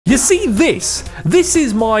You see this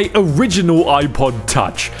is my original iPod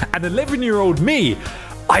Touch, and 11-year-old me,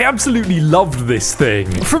 I absolutely loved this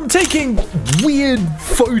thing. From taking weird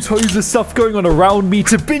photos of stuff going on around me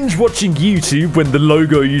to binge watching YouTube when the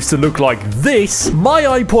logo used to look like this, my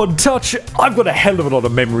iPod Touch, I've got a hell of a lot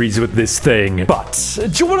of memories with this thing. But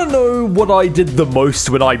do you want to know what I did the most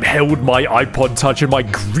when I held my iPod Touch in my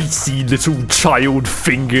greasy little child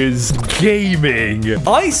fingers? Gaming.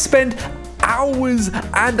 I spent hours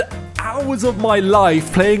and hours of my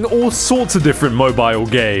life playing all sorts of different mobile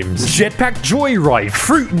games. Jetpack Joyride,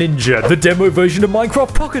 Fruit Ninja, the demo version of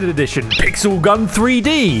Minecraft Pocket Edition, Pixel Gun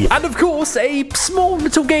 3D, and of course a small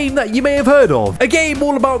little game that you may have heard of. A game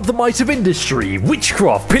all about the might of industry,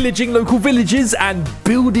 witchcraft, pillaging local villages, and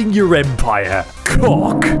building your empire.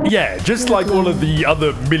 Cock. Yeah, just like all of the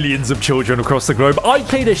other millions of children across the globe, I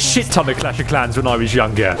played a shit ton of Clash of Clans when I was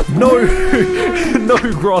younger. No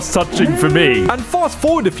grass touching for me. And fast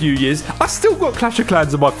forward a few years, I still got Clash of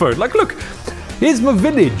Clans on my phone. Like, look, here's my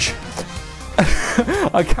village.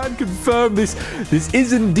 I can confirm this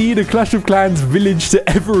is indeed a Clash of Clans village to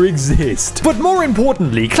ever exist. But more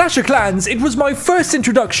importantly, Clash of Clans, it was my first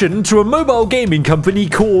introduction to a mobile gaming company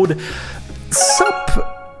called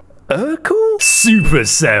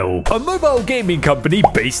Supercell, a mobile gaming company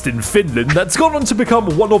based in Finland that's gone on to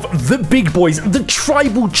become one of the big boys, the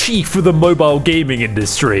tribal chief of the mobile gaming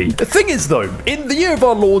industry. The thing is though, in the year of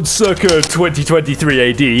our Lord circa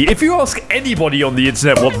 2023 AD, if you ask anybody on the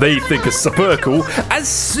internet what they think of Supercell, as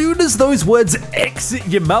soon as those words exit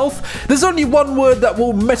your mouth, there's only one word that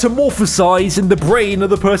will metamorphosize in the brain of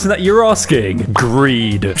the person that you're asking.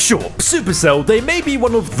 Greed. Sure, Supercell, they may be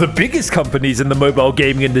one of the biggest companies in the mobile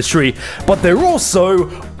gaming industry, but they're also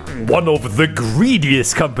one of the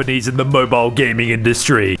greediest companies in the mobile gaming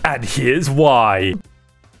industry. And here's why.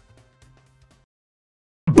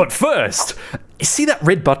 But first, see that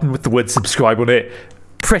red button with the word subscribe on it?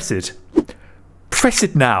 Press it. Press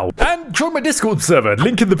it now. And join my Discord server,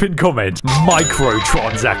 link in the pinned comment.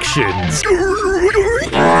 Microtransactions.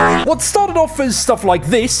 What started off as stuff like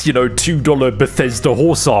this, you know, $2 Bethesda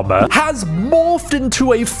horse armor, has morphed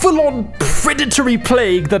into a full-on predatory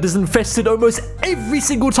plague that has infested almost every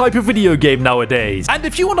single type of video game nowadays. And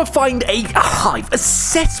if you want to find a hive, a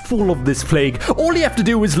cesspool of this plague, all you have to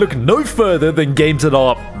do is look no further than games that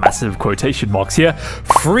are, massive quotation marks here,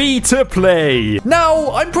 free to play.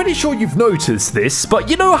 Now, I'm pretty sure you've noticed this, but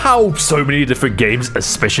you know how so many different games,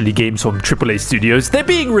 especially games from AAA studios, they're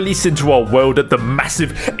being released into our world at the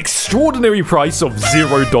massive, extraordinary price of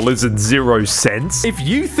 $0.00. If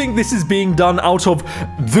you think this is being done out of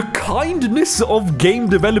the kindness of game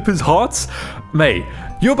developers' hearts, mate,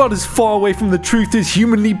 you're about as far away from the truth as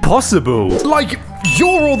humanly possible. Like,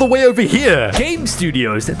 you're all the way over here. Game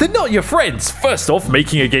studios, they're not your friends. First off,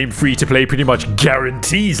 making a game free to play pretty much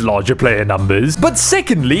guarantees larger player numbers. But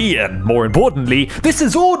secondly, and more importantly, this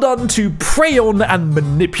is all done to prey on and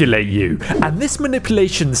manipulate you. And this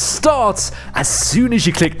manipulation starts as soon as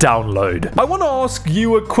you click download. I want to ask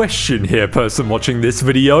you a question here, person watching this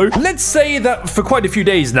video. Let's say that for quite a few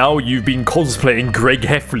days now, you've been cosplaying Greg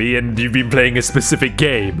Heffley and you've been playing a specific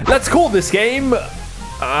game. Let's call this game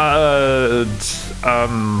I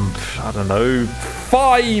don't know,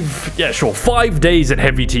 5 days at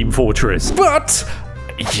Heavy Team Fortress. But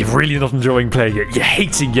you're really not enjoying playing it. You're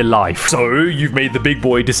hating your life. So you've made the big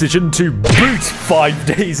boy decision to boot 5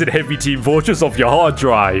 days at Heavy Team Fortress off your hard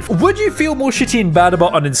drive. Would you feel more shitty and bad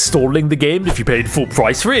about uninstalling the game if you paid full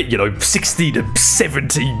price for it? You know, 60 to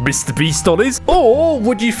 70 Mr. Beast dollars? Or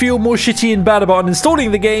would you feel more shitty and bad about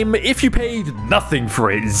uninstalling the game if you paid nothing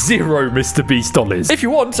for it? 0 Mr. Beast dollars. If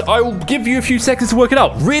you want, I'll give you a few seconds to work it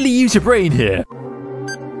out. Really use your brain here.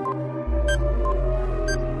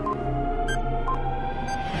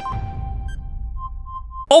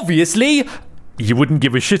 Obviously, you wouldn't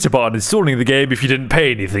give a shit about uninstalling the game if you didn't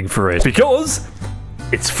pay anything for it, because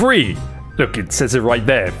it's free. Look, it says it right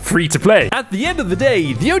there, free to play. At the end of the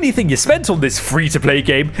day, the only thing you spent on this free to play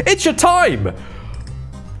game, it's your time.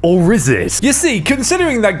 Or is it? You see,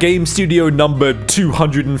 considering that game studio number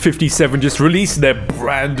 257 just released their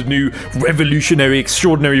brand new revolutionary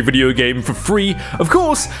extraordinary video game for free, of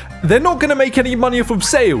course, they're not going to make any money off of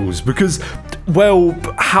sales because, well,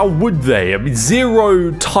 how would they? I mean,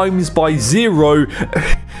 0 times by 0,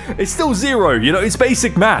 it's still 0, you know, it's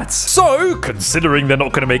basic maths. So, considering they're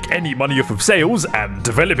not going to make any money off of sales and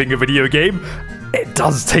developing a video game, it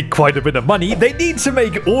does take quite a bit of money. They need to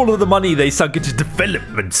make all of the money they sunk into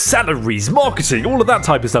development, salaries, marketing, all of that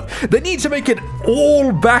type of stuff. They need to make it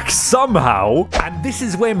all back somehow. And this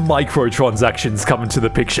is where microtransactions come into the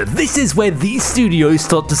picture. This is where these studios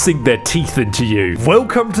start to sink their teeth into you.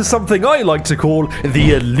 Welcome to something I like to call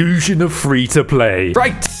the illusion of free-to-play.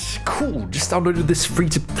 Right, cool. Just downloaded this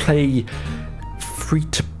free-to-play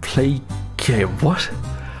game.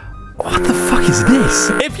 What the fuck is this?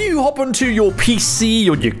 If you hop onto your PC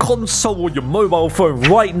or your console or your mobile phone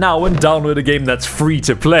right now and download a game that's free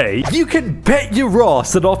to play, you can bet your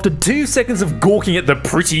ass that after 2 seconds of gawking at the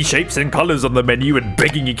pretty shapes and colors on the menu and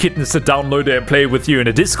begging your kittens to download it and play with you in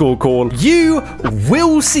a Discord call, you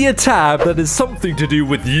will see a tab that has something to do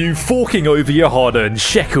with you forking over your hard-earned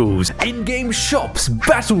shekels. In-game shops,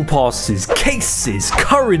 battle passes, cases,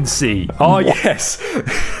 currency. Oh yes.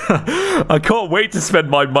 I can't wait to spend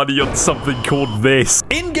my money on something called this.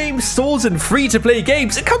 In-game stores and free-to-play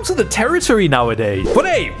games, it comes with the territory nowadays. But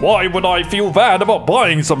hey, why would I feel bad about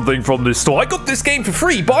buying something from this store? I got this game for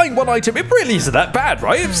free. Buying one item, it really isn't that bad,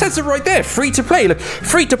 right? It says it right there, free-to-play. Look,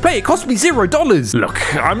 free-to-play, it cost me $0.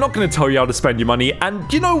 Look, I'm not going to tell you how to spend your money,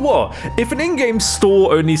 and you know what? If an in-game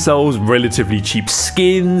store only sells relatively cheap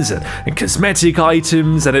skins and cosmetic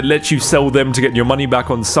items, and it lets you sell them to get your money back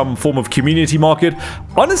on some form of community market,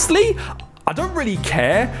 honestly, I don't really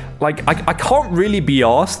care. Like, I can't really be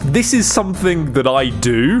asked. This is something that I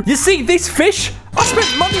do. You see, this fish? I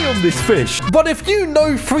spent money on this fish. But if you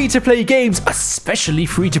know free-to-play games, especially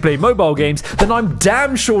free-to-play mobile games, then I'm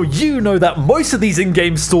damn sure you know that most of these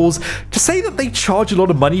in-game stores, to say that they charge a lot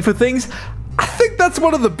of money for things, I think that's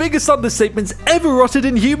one of the biggest understatements ever uttered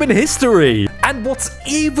in human history. And what's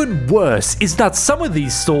even worse is that some of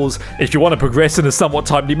these stores, if you want to progress in a somewhat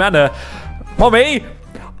timely manner, Mommy,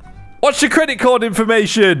 what's your credit card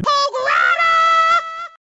information?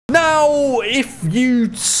 Now, if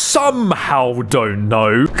you somehow don't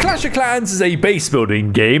know, Clash of Clans is a base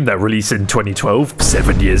building game that released in 2012,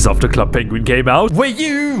 7 years after Club Penguin came out, where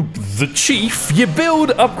you, the chief, you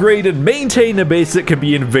build, upgrade, and maintain a base that can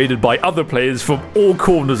be invaded by other players from all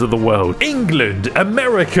corners of the world. England,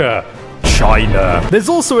 America, China. There's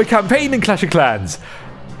also a campaign in Clash of Clans.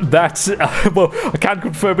 That, well, I can't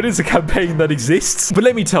confirm it is a campaign that exists. But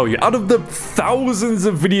let me tell you, out of the thousands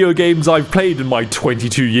of video games I've played in my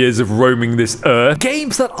 22 years of roaming this earth,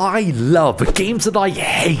 games that I love, games that I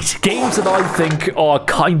hate, games that I think are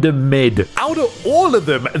kind of mid, out of all of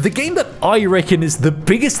them, the game that I reckon is the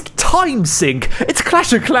biggest time sink, it's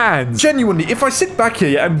Clash of Clans. Genuinely, if I sit back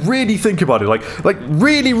here and really think about it, like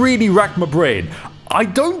really rack my brain, I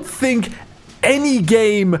don't think any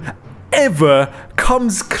game ever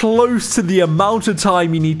comes close to the amount of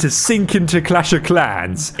time you need to sink into Clash of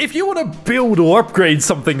Clans. If you want to build or upgrade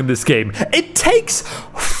something in this game, it takes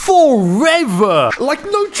forever. Like,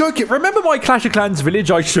 no joke. Remember my Clash of Clans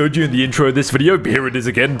village I showed you in the intro of this video? Here it is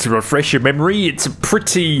again to refresh your memory. It's a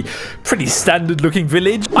pretty standard looking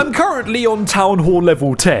village. I'm currently on Town Hall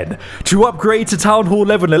level 10. To upgrade to Town Hall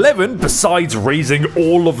level 11, besides raising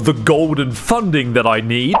all of the gold and funding that I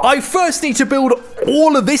need, I first need to build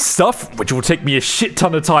all of this stuff, which will take me a shit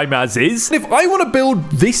ton of time as is. If I want to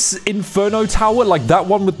build this Inferno Tower, like that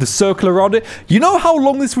one with the circle around it, you know how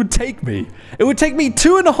long this would take me? It would take me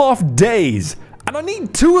 2.5 days. And I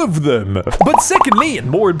need 2 of them. But secondly, and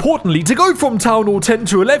more importantly, to go from Town Hall 10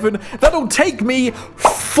 to 11, that'll take me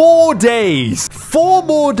 4 days. 4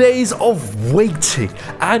 more days of waiting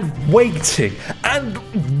and waiting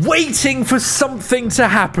and waiting for something to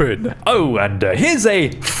happen. Oh, and here's a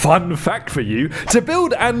fun fact for you. To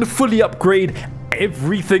build and fully upgrade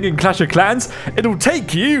everything in Clash of Clans, it'll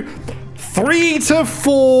take you 3 to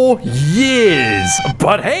 4 years.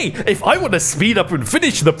 But hey, if I want to speed up and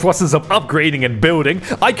finish the process of upgrading and building,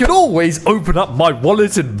 I can always open up my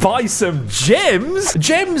wallet and buy some gems.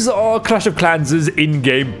 Gems are Clash of Clans'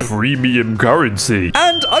 in-game premium currency.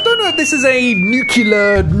 And I don't know if this is a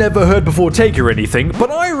nuclear, never heard before take or anything,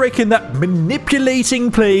 but I reckon that manipulating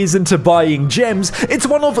players into buying gems, it's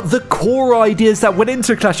one of the core ideas that went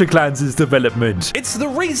into Clash of Clans' development. It's the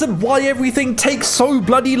reason why everything takes so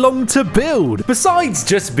bloody long to build. Besides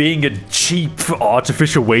just being a cheap,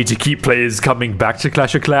 artificial way to keep players coming back to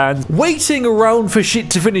Clash of Clans, waiting around for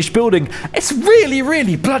shit to finish building, it's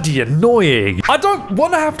really bloody annoying. I don't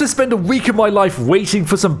want to have to spend a week of my life waiting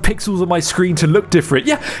for some pixels on my screen to look different.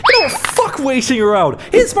 Yeah, you know what? Fuck waiting around.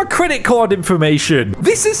 Here's my credit card information.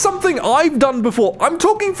 This is something I've done before. I'm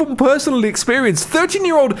talking from personal experience.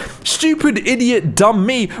 13-year-old stupid idiot dumb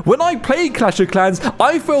me. When I played Clash of Clans,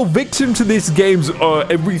 I fell victim to this game's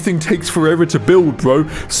everything takes forever to build, bro.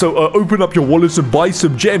 So open up your wallet and buy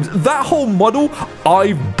some gems. That whole model,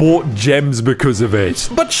 I've bought gems because of it.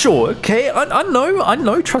 But sure, okay, I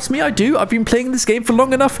know, trust me, I do. I've been playing this game for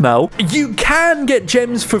long enough now. You can get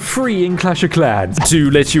gems for free in Clash of Clans. To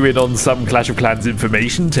let you in on some Clash of Clans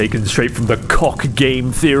information taken straight from the cock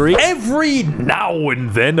game theory, every now and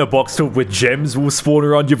then a box filled with gems will spawn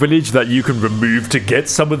around your village that you can remove to get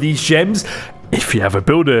some of these gems. If you have a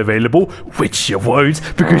builder available, which you won't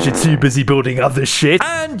because you're too busy building other shit.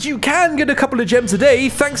 And you can get a couple of gems a day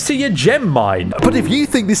thanks to your gem mine. But if you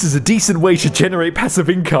think this is a decent way to generate passive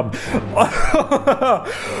income,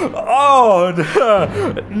 oh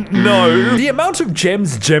no. The amount of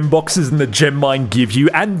gems, gem boxes, and the gem mine give you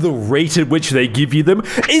and the rate at which they give you them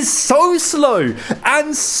is so slow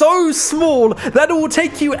and so small that it will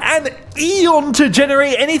take you an eon to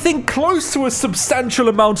generate anything close to a substantial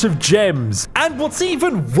amount of gems. And what's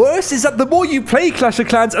even worse is that the more you play Clash of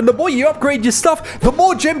Clans and the more you upgrade your stuff, the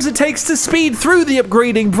more gems it takes to speed through the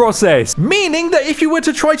upgrading process. Meaning that if you were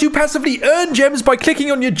to try to passively earn gems by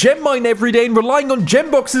clicking on your gem mine every day and relying on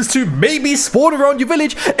gem boxes to maybe spawn around your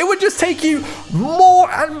village, it would just take you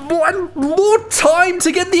more and more time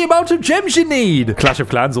to get the amount of gems you need. Clash of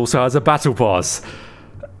Clans also has a battle pass.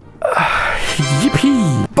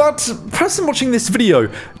 Yippee. But person watching this video,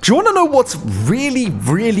 do you want to know what's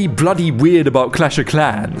really bloody weird about Clash of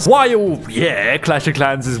Clans? While, yeah, Clash of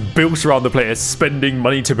Clans is built around the players spending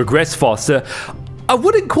money to progress faster, I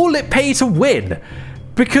wouldn't call it pay to win.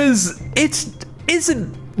 Because it isn't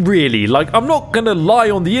really. Like, I'm not gonna lie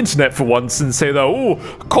on the internet for once and say that, oh,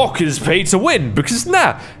 cock is pay to win. Because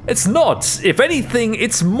nah, it's not. If anything,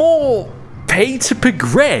 it's more pay to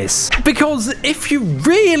progress. Because if you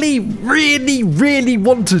really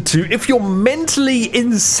wanted to, if you're mentally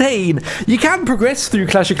insane, you can progress through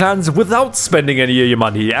Clash of Clans without spending any of your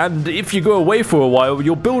money. And if you go away for a while,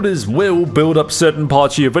 your builders will build up certain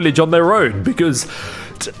parts of your village on their own because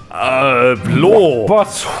law.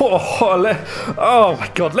 But oh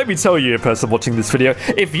my god, let me tell you, person watching this video,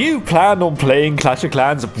 if you plan on playing Clash of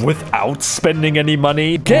Clans without spending any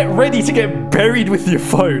money, get ready to get buried with your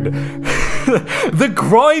phone. The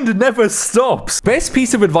grind never stops. Best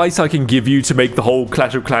piece of advice I can give you to make the whole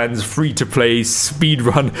Clash of Clans free-to-play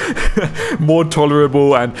speedrun more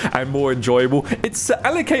tolerable and more enjoyable, it's to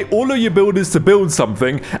allocate all of your builders to build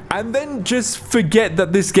something and then just forget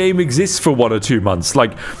that this game exists for 1 or 2 months.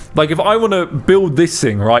 Like if I want to build this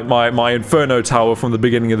thing, right, my Inferno tower from the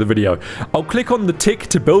beginning of the video, I'll click on the tick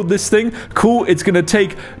to build this thing. Cool, it's going to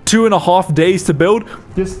take 2.5 days to build.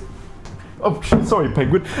 Oh, sorry,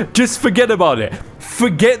 Penguin. Just forget about it.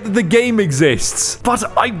 Forget that the game exists. But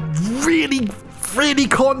I really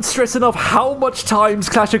can't stress enough how much time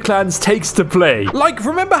Clash of Clans takes to play. Like,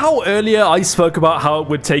 remember how earlier I spoke about how it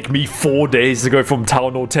would take me 4 days to go from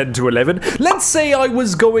Town Hall 10 to 11? Let's say I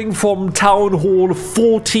was going from Town Hall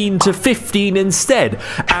 14 to 15 instead,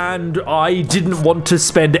 and I didn't want to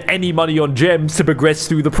spend any money on gems to progress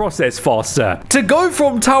through the process faster. To go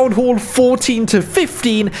from Town Hall 14 to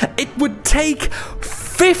 15, it would take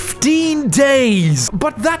 15 days!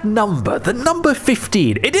 But that number, the number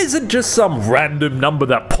 15, it isn't just some random number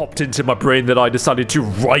that popped into my brain that I decided to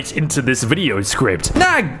write into this video script.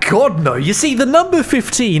 Nah, god no. You see, the number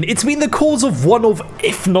 15, it's been the cause of one of,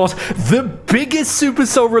 if not, the biggest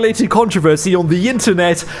Supercell-related controversy on the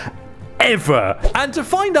internet ever. And to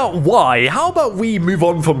find out why, how about we move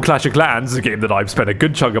on from Clash of Clans, a game that I've spent a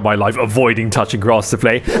good chunk of my life avoiding touching grass to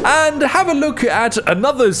play, and have a look at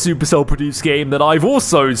another Supercell produced game that I've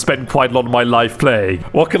also spent quite a lot of my life playing.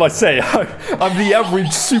 What can I say? I'm the average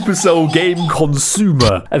Supercell game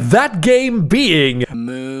consumer. That game being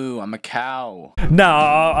Moo, I'm a cow.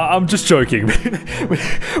 Nah, I'm just joking.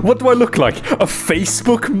 What do I look like? A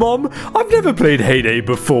Facebook mom? I've never played Heyday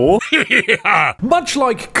before. Much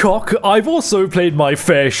like Cock, I've also played my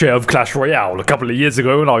fair share of Clash Royale a couple of years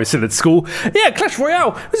ago when I was still at school. Yeah, Clash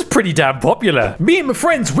Royale was pretty damn popular. Me and my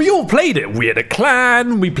friends, we all played it. We had a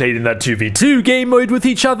clan, we played in that 2v2 game mode with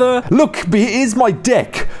each other. Look, here's my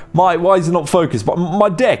deck. Why is it not focused? But my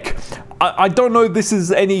deck. I don't know if this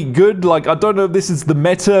is any good, like, I don't know if this is the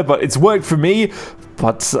meta, but it's worked for me.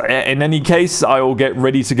 But in any case, I will get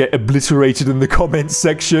ready to get obliterated in the comments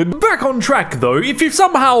section. Back on track though, if you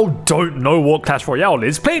somehow don't know what Clash Royale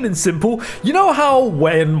is, plain and simple, you know how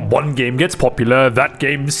when one game gets popular, that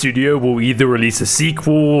game studio will either release a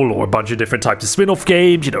sequel or a bunch of different types of spin-off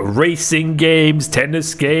games, you know, racing games,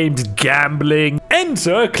 tennis games, gambling,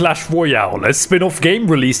 Enter Clash Royale, a spin-off game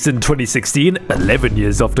released in 2016, 11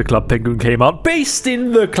 years after Club Penguin came out, based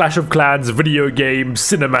in the Clash of Clans video game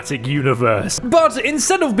cinematic universe. But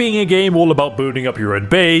instead of being a game all about building up your own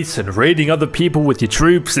base and raiding other people with your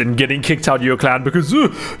troops and getting kicked out of your clan because you're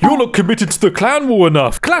not committed to the clan war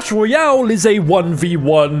enough, Clash Royale is a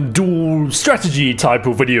 1v1 dual strategy type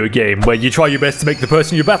of video game where you try your best to make the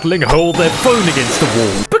person you're battling hold their phone against the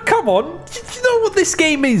wall. But come on, you know what this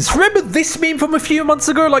game is? Remember this meme from a few months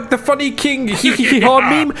ago, like the funny king hard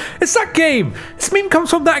meme? It's that game. This meme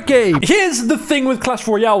comes from that game. Here's the thing with Clash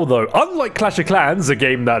Royale though. Unlike Clash of Clans, a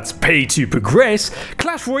game that's pay to progress,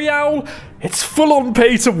 Clash Royale, it's full on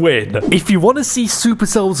pay to win. If you want to see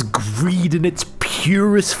Supercell's greed in its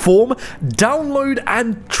purest form, download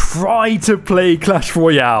and try to play Clash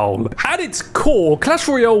Royale. At its core, Clash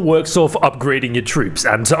Royale works off upgrading your troops,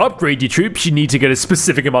 and to upgrade your troops, you need to get a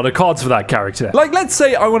specific amount of cards for that character. Like, let's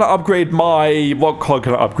say I want to upgrade my... what card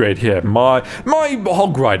can I upgrade here? My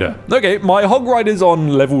Hog Rider. Okay, my Hog Rider's on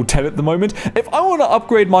level 10 at the moment. If I want to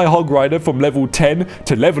upgrade my Hog Rider from level 10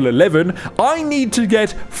 to level 11, I need to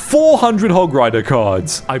get 400 Hog Rider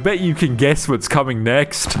cards. I bet you can guess what's coming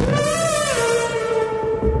next.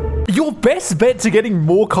 Your best bet to getting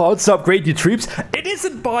more cards to upgrade your troops, it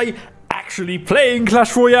isn't by actually playing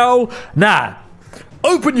Clash Royale. Nah.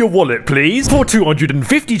 Open your wallet, please. For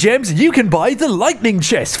 250 gems, you can buy the Lightning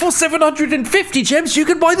Chest. For 750 gems, you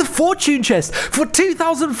can buy the Fortune Chest. For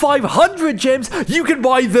 2,500 gems, you can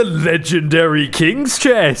buy the Legendary King's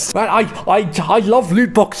Chest. Man, I love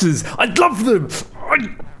loot boxes. I love them.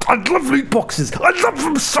 I love loot boxes. I love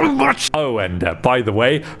them so much. Oh, and by the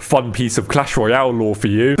way, fun piece of Clash Royale lore for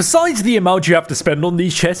you. Besides the amount you have to spend on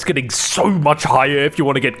these chests getting so much higher if you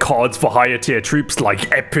want to get cards for higher tier troops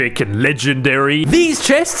like Epic and Legendary, these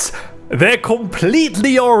chests, they're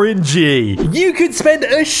completely RNG. You could spend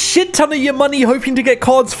a shit ton of your money hoping to get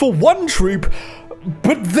cards for one troop,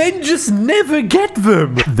 but then just never get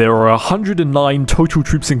them. There are 109 total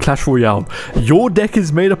troops in Clash Royale. Your deck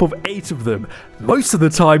is made up of 8 of them. Most of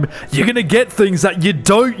the time, you're gonna get things that you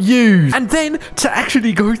don't use. And then, to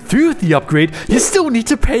actually go through with the upgrade, you still need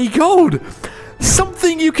to pay gold.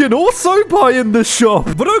 Something you can also buy in the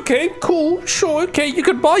shop. But okay, cool, sure, okay, you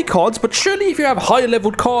can buy cards, but surely if you have higher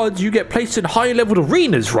leveled cards, you get placed in higher leveled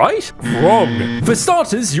arenas, right? Wrong. For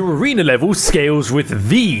starters, your arena level scales with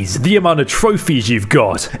these, the amount of trophies you've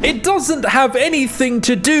got. It doesn't have anything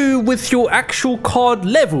to do with your actual card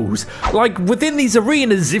levels. Like, within these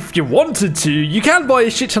arenas, if you wanted to, you can buy a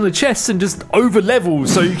shit ton of chests and just over level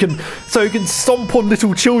so you can stomp on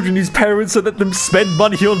little children whose parents let them spend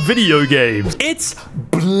money on video games. It's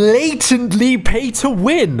blatantly pay to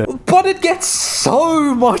win, but it gets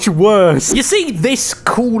so much worse. You see, this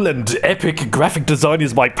cool and epic graphic design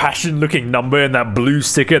is my passion looking number and that blue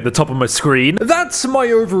sticker at the top of my screen. That's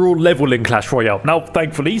my overall level in Clash Royale. Now,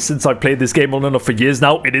 thankfully, since I've played this game on and off for years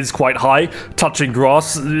now, it is quite high. Touching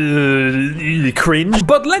grass, cringe.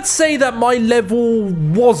 But let's say that my level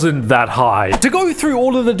wasn't that high. To go through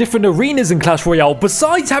all of the different arenas in Clash Royale,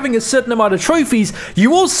 besides having a certain amount of trophies,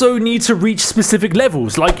 you also need to reach specific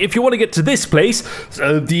levels. Like, if you want to get to this place,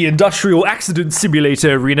 the Industrial Accident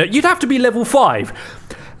Simulator arena, you'd have to be level 5.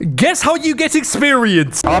 Guess how you get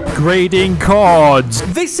experience? Upgrading cards.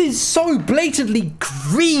 This is so blatantly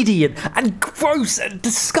greedy and gross and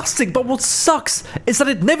disgusting, but what sucks is that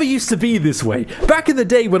it never used to be this way. Back in the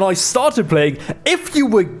day when I started playing, if you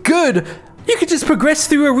were good, you could just progress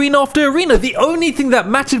through arena after arena. The only thing that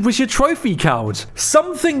mattered was your trophy count.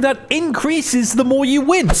 Something that increases the more you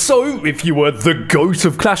win. So, if you were the GOAT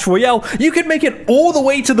of Clash Royale, you could make it all the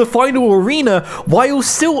way to the final arena while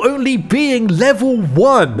still only being level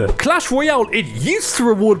 1. Clash Royale, it used to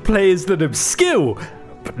reward players that have skill,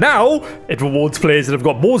 but now, it rewards players that have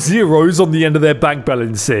got more zeros on the end of their bank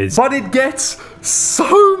balances. But it gets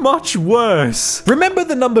so much worse. Remember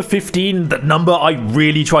the number 15? The number I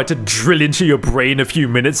really tried to drill into your brain a few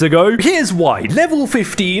minutes ago? Here's why. Level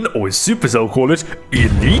 15, or as Supercell call it,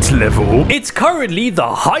 Elite level. It's currently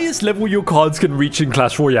the highest level your cards can reach in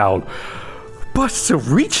Clash Royale. But to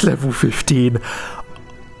reach level 15...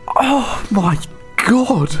 oh my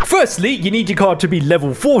God. Firstly, you need your card to be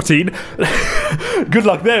level 14. Good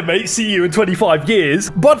luck there, mate. See you in 25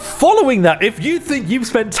 years. But following that, if you think you've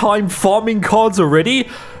spent time farming cards already,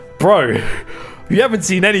 bro, you haven't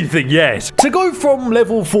seen anything yet. To go from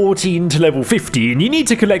level 14 to level 15, you need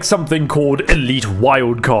to collect something called Elite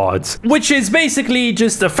Wild Cards, which is basically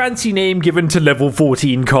just a fancy name given to level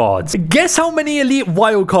 14 cards. Guess how many Elite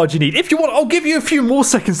Wild Cards you need? If you want, I'll give you a few more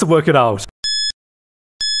seconds to work it out.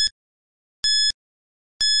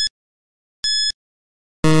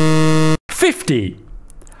 50,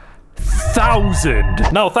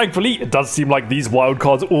 50,000. Now, thankfully, it does seem like these wild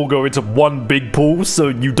cards all go into one big pool, so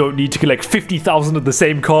you don't need to collect 50,000 of the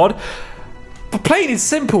same card. But plain and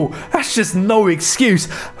simple, that's just no excuse.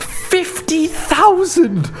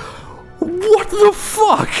 50,000! What the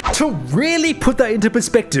fuck? To really put that into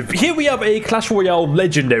perspective, here we have a Clash Royale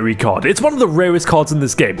legendary card. It's one of the rarest cards in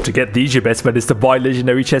this game. To get these, your best bet is to buy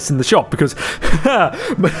legendary chests in the shop because,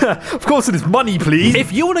 of course it is money, please.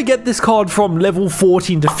 If you want to get this card from level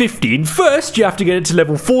 14 to 15, first you have to get it to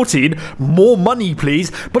level 14, more money,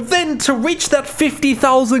 please. But then to reach that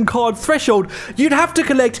 50,000 card threshold, you'd have to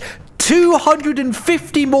collect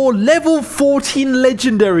 250 more level 14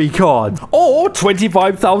 legendary cards, or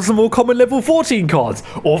 25,000 more common level 14 cards,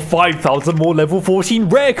 or 5,000 more level 14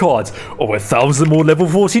 rare cards, or 1,000 more level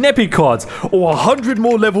 14 epic cards, or 100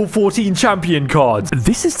 more level 14 champion cards.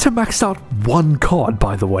 This is to max out one card,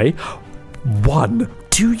 by the way. One.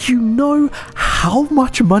 Do you know how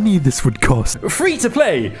much money this would cost? Free to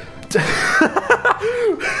play.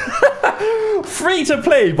 Free to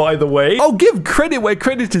play, by the way. I'll give credit where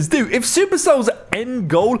credit is due. If Supercell's end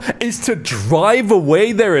goal is to drive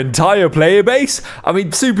away their entire player base, I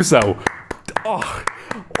mean, Supercell, oh,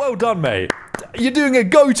 well done, mate. You're doing a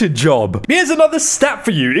goated job. Here's another stat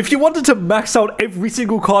for you. If you wanted to max out every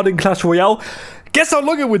single card in Clash Royale, guess how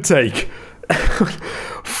long it would take?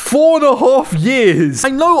 4.5 years. I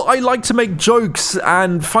know I like to make jokes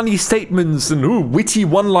and funny statements and witty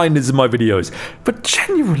one-liners in my videos, but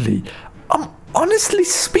genuinely, I'm honestly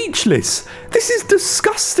speechless. This is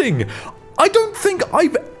disgusting. I don't think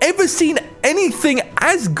I've ever seen anything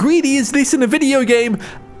as greedy as this in a video game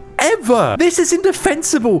ever. This is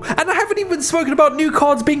indefensible, and I haven't even spoken about new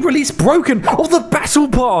cards being released broken or the battle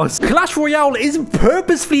pass. Clash Royale is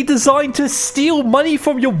purposefully designed to steal money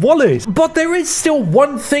from your wallet, but there is still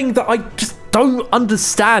one thing that I just don't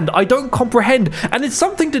understand, I don't comprehend, and it's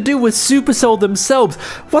something to do with Supercell themselves.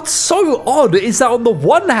 What's so odd is that on the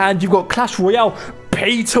one hand, you've got Clash Royale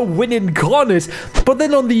pay to win incarnate, but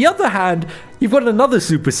then on the other hand, you've got another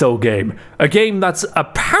Supercell game, a game that's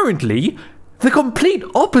apparently the complete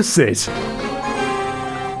opposite.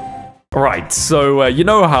 Right, so you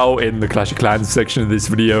know how in the Clash of Clans section of this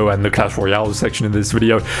video and the Clash Royale section of this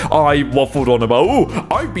video, I waffled on about, oh,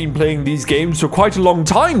 I've been playing these games for quite a long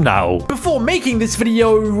time now. Before making this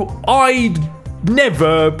video, I'd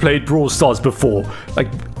never played Brawl Stars before. Like,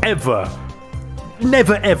 ever.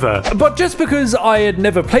 Never ever. But just because I had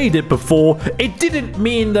never played it before, it didn't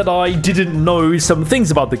mean that I didn't know some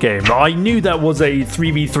things about the game. I knew that was a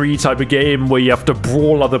 3v3 type of game where you have to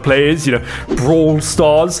brawl other players, you know, Brawl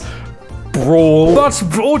Stars. Brawl.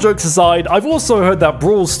 But all jokes aside, I've also heard that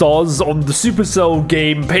Brawl Stars on the Supercell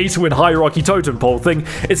game pay-to-win hierarchy totem pole thing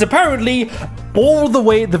is apparently all the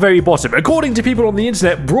way at the very bottom. According to people on the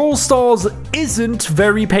internet, Brawl Stars isn't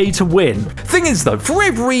very pay-to-win. Thing is though, for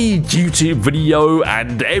every YouTube video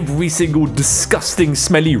and every single disgusting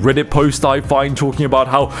smelly Reddit post I find talking about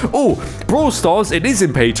how, oh, Brawl Stars, it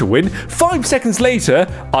isn't pay-to-win, 5 seconds later,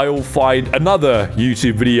 I'll find another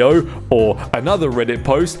YouTube video or another Reddit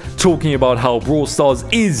post talking about how Brawl Stars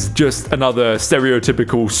is just another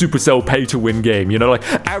stereotypical Supercell pay-to-win game, you know, like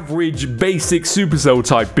average basic Supercell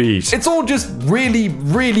type beat. It's all just really,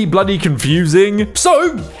 really bloody confusing.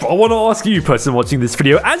 So, I want to ask you, person watching this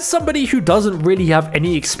video, as somebody who doesn't really have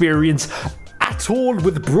any experience at all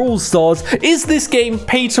with Brawl Stars, is this game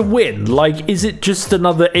pay to win? Like, is it just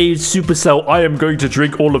another Supercell I am going to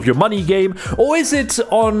drink all of your money game, or is it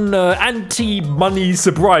on anti-money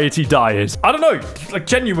sobriety diet? I don't know. Like,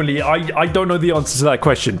 genuinely, I don't know the answer to that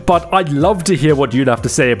question, but I'd love to hear what you'd have to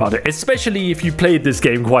say about it, especially if you played this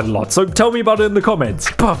game quite a lot. So tell me about it in the comments.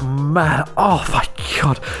 But man, oh my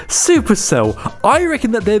god, Supercell, I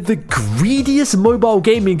reckon that they're the greediest mobile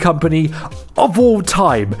gaming company of all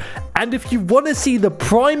time. And if you want to see the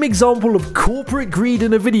prime example of corporate greed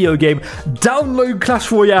in a video game, download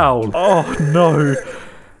Clash Royale. Oh no.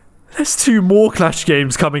 There's 2 more Clash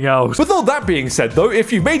games coming out. With all that being said though,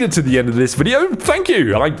 if you've made it to the end of this video, thank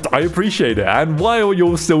you. I appreciate it. And while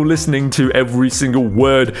you're still listening to every single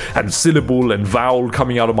word and syllable and vowel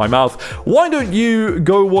coming out of my mouth, why don't you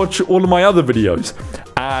go watch all of my other videos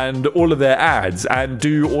and all of their ads and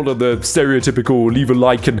do all of the stereotypical leave a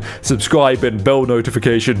like and subscribe and bell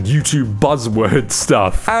notification YouTube buzzword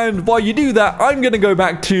stuff. And while you do that, I'm going to go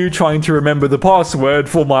back to trying to remember the password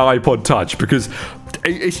for my iPod Touch because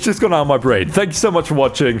it's just gone out of my brain. Thank you so much for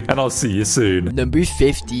watching, and I'll see you soon. Number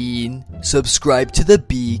 15. Subscribe to the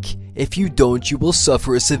Beak. If you don't, you will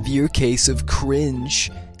suffer a severe case of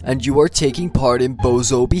cringe, and you are taking part in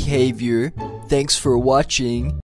bozo behavior. Thanks for watching.